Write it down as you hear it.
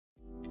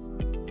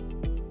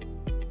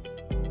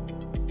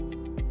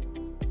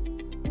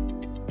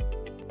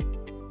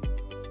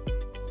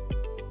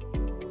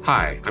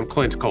Hi, I'm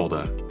Clint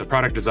Kolda, the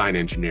product design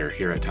engineer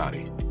here at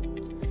Toddy.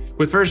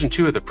 With version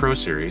 2 of the Pro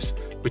Series,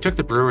 we took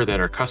the brewer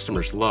that our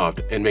customers loved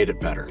and made it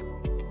better.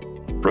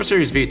 Pro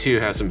Series V2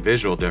 has some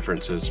visual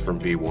differences from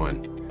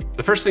V1.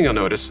 The first thing you'll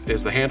notice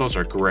is the handles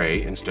are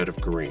gray instead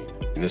of green,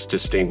 and this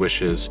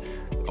distinguishes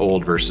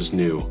old versus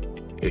new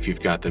if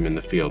you've got them in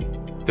the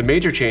field. The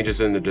major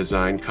changes in the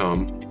design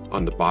come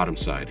on the bottom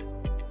side.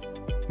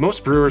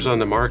 Most brewers on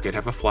the market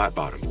have a flat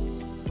bottom.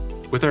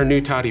 With our new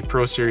Toddy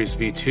Pro Series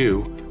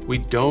V2, we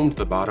domed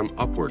the bottom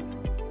upward.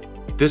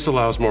 This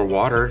allows more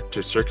water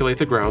to circulate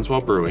the grounds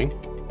while brewing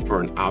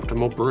for an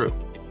optimal brew.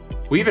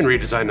 We even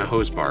redesigned the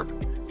hose barb.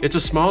 It's a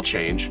small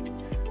change,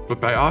 but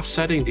by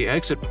offsetting the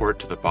exit port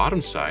to the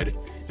bottom side,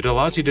 it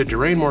allows you to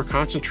drain more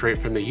concentrate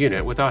from the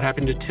unit without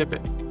having to tip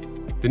it.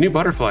 The new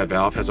butterfly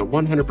valve has a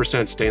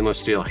 100% stainless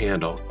steel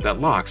handle that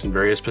locks in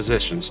various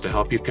positions to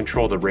help you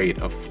control the rate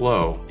of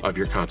flow of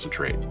your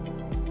concentrate.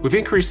 We've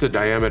increased the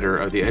diameter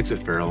of the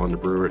exit ferrule on the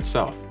brewer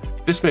itself.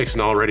 This makes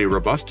an already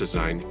robust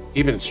design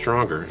even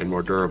stronger and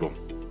more durable.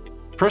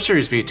 Pro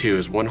Series V2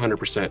 is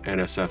 100%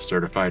 NSF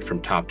certified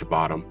from top to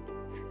bottom.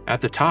 At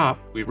the top,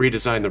 we've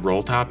redesigned the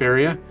roll top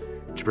area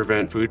to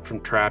prevent food from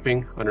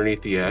trapping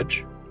underneath the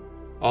edge,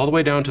 all the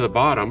way down to the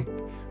bottom,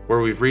 where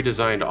we've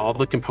redesigned all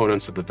the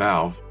components of the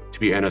valve to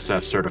be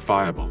NSF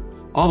certifiable,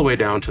 all the way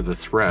down to the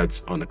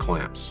threads on the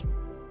clamps.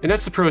 And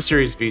that's the Pro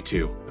Series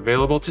V2,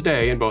 available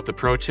today in both the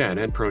Pro 10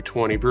 and Pro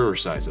 20 brewer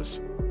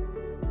sizes.